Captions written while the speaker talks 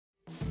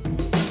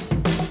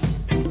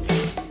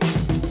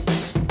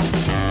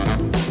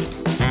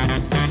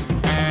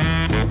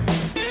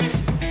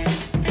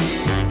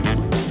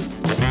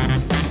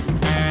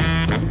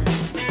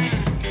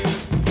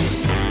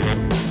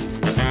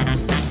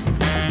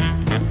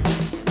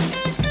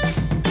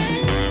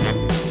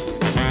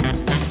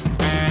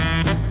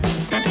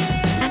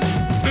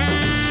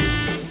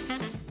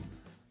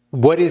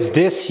What is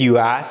this, you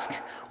ask?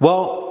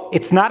 Well,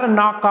 it's not a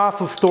knockoff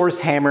of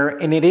Thor's hammer,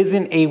 and it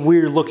isn't a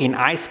weird looking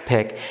ice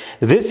pick.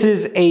 This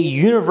is a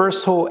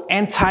universal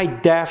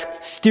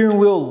anti-theft steering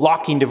wheel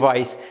locking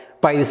device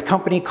by this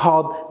company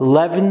called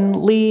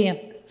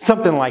Levenly,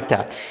 something like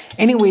that.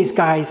 Anyways,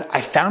 guys, I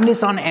found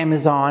this on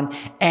Amazon,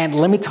 and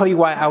let me tell you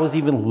why I was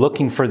even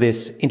looking for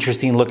this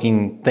interesting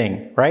looking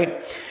thing,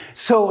 right?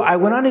 So I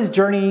went on this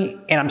journey,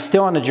 and I'm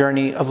still on the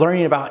journey of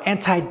learning about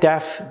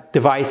anti-theft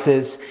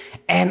devices.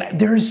 And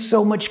there's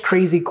so much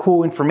crazy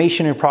cool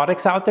information and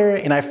products out there.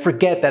 And I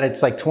forget that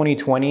it's like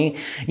 2020.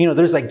 You know,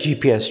 there's like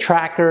GPS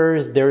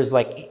trackers. There's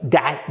like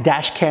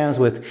dash cams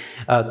with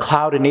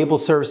cloud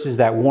enabled services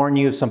that warn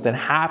you if something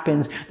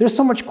happens. There's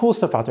so much cool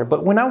stuff out there.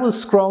 But when I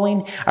was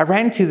scrolling, I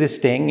ran into this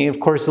thing. And of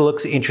course, it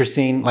looks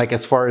interesting, like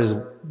as far as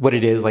what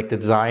it is, like the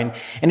design.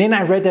 And then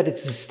I read that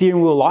it's a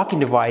steering wheel locking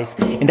device,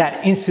 and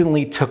that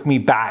instantly took me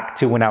back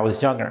to when I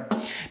was younger.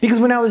 Because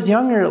when I was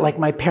younger, like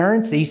my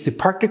parents, they used to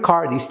park their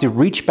car, they used to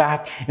reach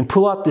back and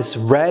pull out this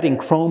red and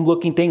chrome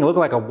looking thing. It looked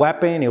like a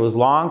weapon, it was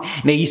long,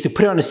 and they used to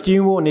put it on the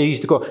steering wheel and they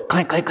used to go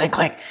clank, clank, clank,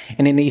 clank,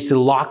 and then they used to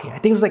lock it. I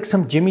think it was like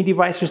some Jimmy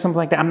device or something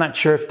like that. I'm not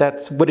sure if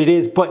that's what it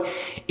is, but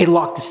it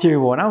locked the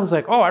steering wheel. And I was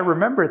like, oh, I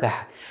remember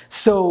that.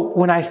 So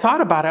when I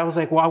thought about it, I was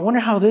like, well, I wonder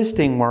how this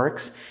thing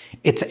works.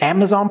 It's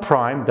Amazon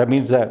Prime. That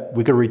means that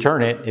we could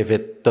return it if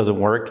it doesn't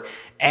work.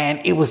 And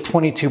it was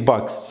 22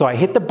 bucks. So I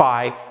hit the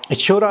buy. It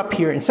showed up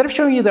here. Instead of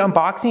showing you the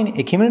unboxing,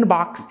 it came in a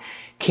box,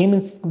 came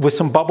in with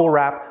some bubble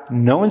wrap,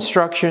 no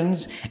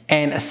instructions,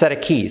 and a set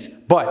of keys.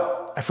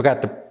 But I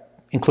forgot to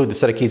include the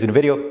set of keys in the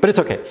video, but it's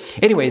okay.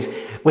 Anyways,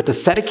 with the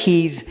set of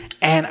keys,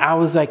 and I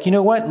was like, you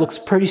know what, looks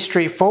pretty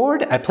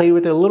straightforward. I played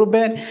with it a little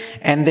bit,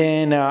 and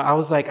then I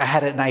was like, I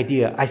had an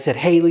idea. I said,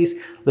 hey, Elise,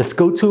 let's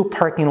go to a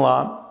parking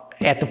lot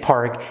at the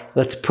park.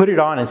 Let's put it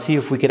on and see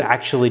if we could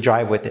actually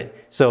drive with it.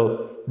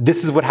 So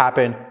this is what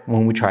happened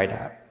when we tried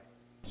that.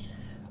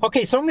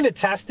 Okay, so I'm gonna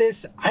test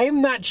this. I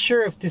am not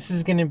sure if this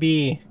is gonna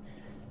be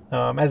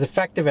as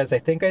effective as I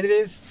think it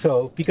is.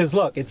 So, because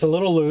look, it's a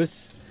little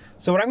loose.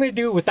 So what I'm gonna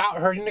do without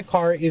hurting the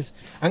car is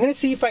I'm gonna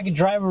see if I can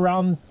drive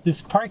around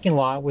this parking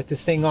lot with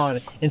this thing on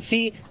and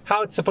see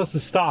how it's supposed to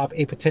stop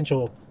a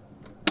potential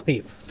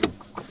thief.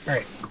 All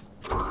right.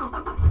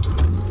 All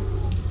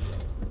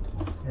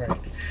right.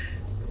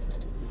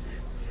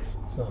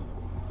 So.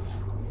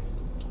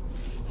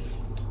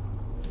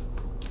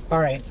 All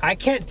right, I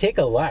can't take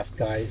a left,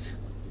 guys.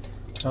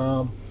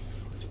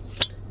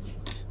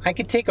 I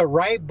could take a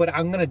right, but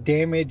I'm gonna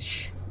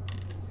damage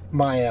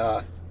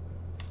my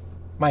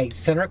my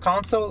center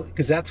console,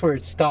 because that's where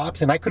it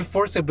stops, and I could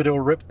force it, but it'll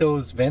rip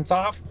those vents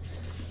off.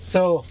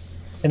 So,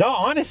 in all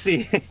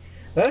honesty,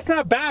 that's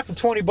not bad for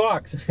 20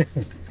 bucks.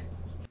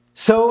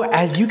 So,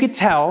 as you could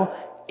tell,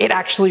 it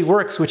actually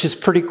works, which is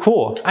pretty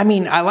cool. I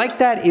mean, I like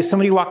that if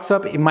somebody walks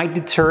up, it might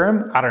deter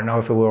him. I don't know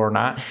if it will or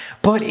not,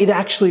 but it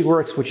actually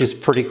works, which is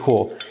pretty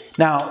cool.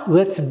 Now,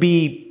 let's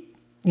be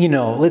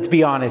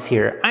honest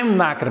here. I'm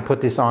not gonna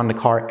put this on the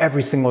car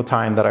every single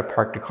time that I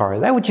park the car.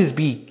 That would just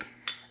be,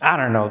 I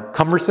don't know,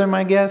 cumbersome,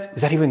 I guess.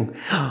 Is that even,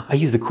 I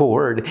used the cool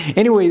word.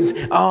 Anyways,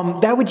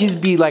 that would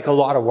just be like a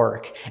lot of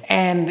work.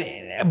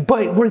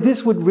 But where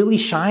this would really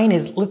shine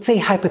is, let's say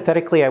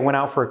hypothetically I went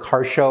out for a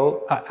car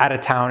show out of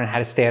town and had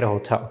to stay at a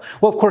hotel.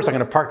 Well, of course I'm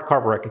gonna park the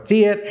car where I could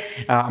see it.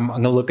 I'm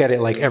gonna look at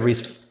it like every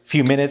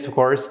few minutes, of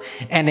course,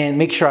 and then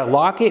make sure I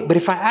lock it. But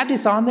if I add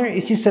this on there,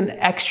 it's just an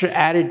extra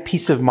added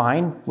peace of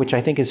mind, which I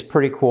think is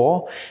pretty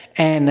cool.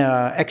 And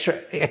extra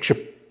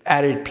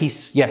added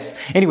piece, yes.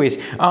 Anyways,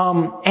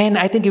 and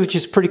I think it was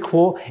just pretty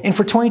cool. And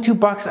for 22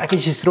 bucks, I could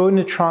just throw it in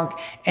the trunk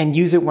and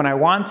use it when I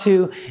want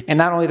to. And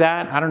not only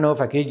that, I don't know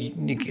if I could,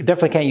 you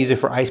definitely can't use it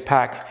for ice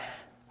pack.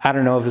 I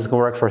don't know if it's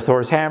gonna work for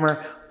Thor's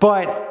hammer,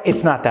 but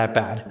it's not that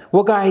bad.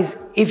 Well, guys,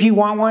 if you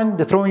want one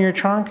to throw in your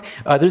trunk,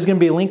 there's gonna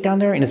be a link down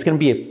there, and it's gonna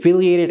be an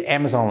affiliated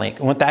Amazon link.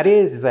 And what that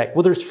is that,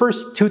 well, there's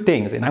first two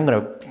things, and I'm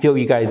gonna fill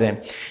you guys in.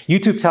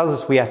 YouTube tells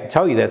us we have to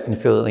tell you that's an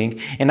affiliate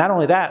link. And not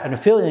only that, an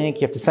affiliate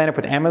link, you have to sign up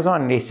with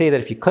Amazon, and they say that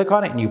if you click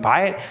on it and you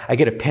buy it, I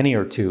get a penny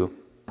or two.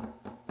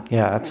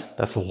 Yeah,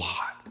 that's a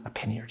lot. A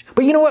penny or two.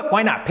 But you know what?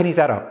 Why not? Pennies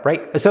add up,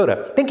 right? A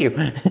soda. Thank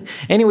you.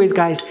 Anyways,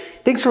 guys,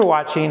 thanks for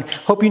watching.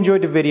 Hope you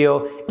enjoyed the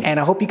video, and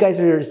I hope you guys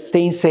are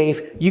staying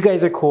safe. You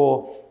guys are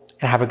cool,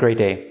 and have a great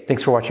day.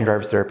 Thanks for watching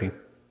Driver's Therapy.